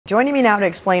Joining me now to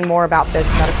explain more about this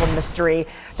medical mystery,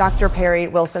 Dr. Perry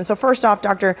Wilson. So first off,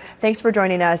 doctor, thanks for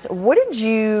joining us. What did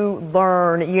you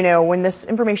learn, when this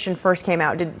information first came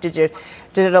out? Did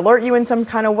it alert you in some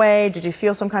kind of way? Did you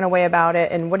feel some kind of way about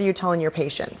it? And what are you telling your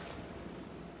patients?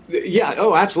 Yeah.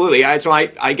 Oh, absolutely.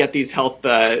 I get these health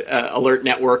alert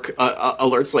network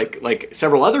alerts like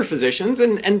several other physicians,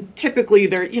 and typically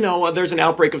there's an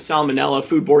outbreak of salmonella,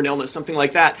 foodborne illness, something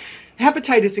like that.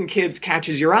 Hepatitis in kids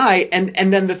catches your eye, and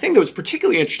then the thing that was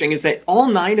particularly interesting is that all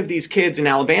 9 of these kids in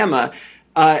Alabama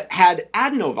had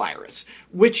adenovirus,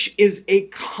 which is a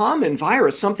common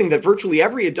virus, something that virtually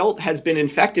every adult has been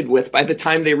infected with by the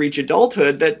time they reach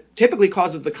adulthood, that typically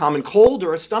causes the common cold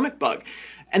or a stomach bug.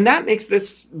 And that makes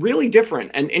this really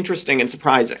different and interesting and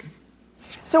surprising.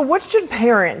 So what should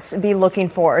parents be looking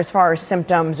for as far as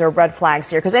symptoms or red flags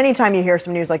here? Because anytime you hear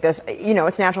some news like this,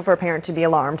 it's natural for a parent to be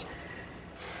alarmed.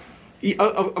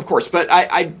 Of course, but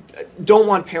I don't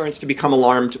want parents to become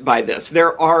alarmed by this.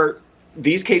 There are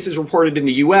these cases reported in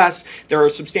the U.S. There are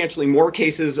substantially more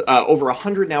cases, over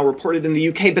 100 now reported in the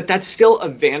U.K., but that's still a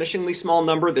vanishingly small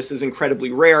number. This is incredibly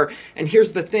rare. And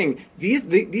here's the thing.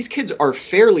 These kids are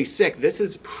fairly sick. This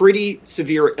is pretty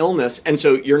severe illness, and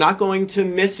so you're not going to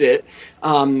miss it.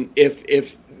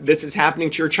 If this is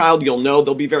happening to your child, you'll know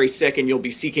they'll be very sick and you'll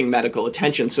be seeking medical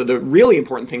attention. So the really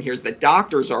important thing here is that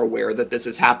doctors are aware that this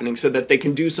is happening so that they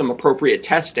can do some appropriate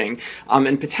testing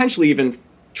and potentially even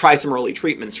try some early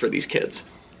treatments for these kids.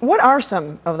 What are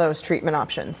some of those treatment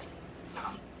options?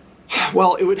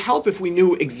 Well, it would help if we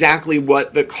knew exactly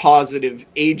what the causative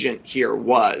agent here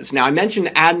was. Now, I mentioned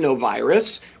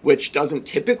adenovirus, which doesn't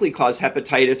typically cause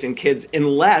hepatitis in kids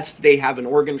unless they have an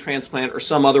organ transplant or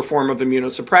some other form of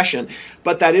immunosuppression.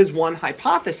 But that is one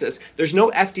hypothesis. There's no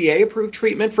FDA-approved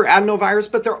treatment for adenovirus,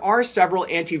 but there are several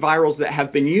antivirals that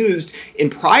have been used in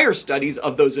prior studies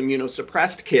of those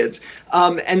immunosuppressed kids.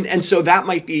 And so that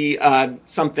might be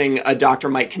something a doctor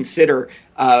might consider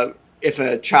if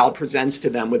a child presents to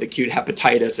them with acute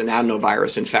hepatitis and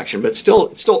adenovirus infection. But it's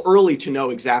still early to know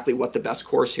exactly what the best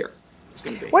course here is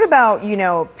going to be. What about,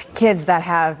 kids that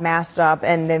have masked up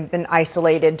and they've been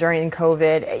isolated during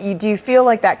COVID? Do you feel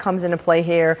like that comes into play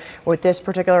here with this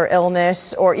particular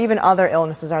illness or even other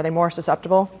illnesses? Are they more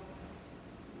susceptible?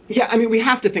 Yeah, I mean, we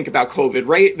have to think about COVID,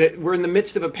 right? That we're in the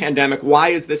midst of a pandemic. Why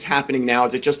is this happening now?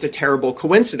 Is it just a terrible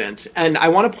coincidence? And I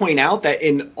want to point out that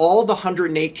in all the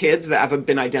 108 kids that have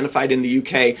been identified in the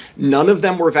UK, none of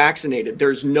them were vaccinated.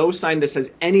 There's no sign this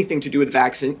has anything to do with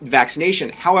vaccination.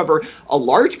 However, a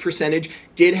large percentage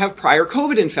did have prior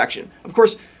COVID infection. Of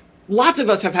course, lots of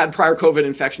us have had prior COVID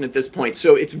infection at this point,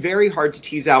 so it's very hard to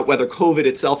tease out whether COVID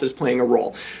itself is playing a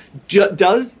role.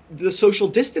 Does the social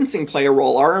distancing play a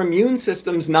role? Are our immune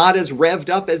systems not as revved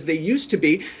up as they used to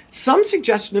be? Some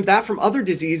suggestion of that from other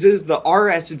diseases. The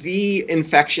RSV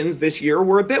infections this year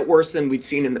were a bit worse than we'd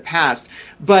seen in the past.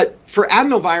 But for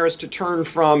adenovirus to turn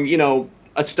from,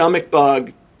 a stomach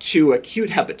bug to acute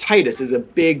hepatitis is a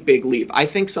big, big leap. I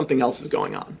think something else is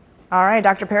going on. All right,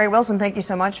 Dr. Perry Wilson, thank you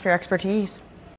so much for your expertise.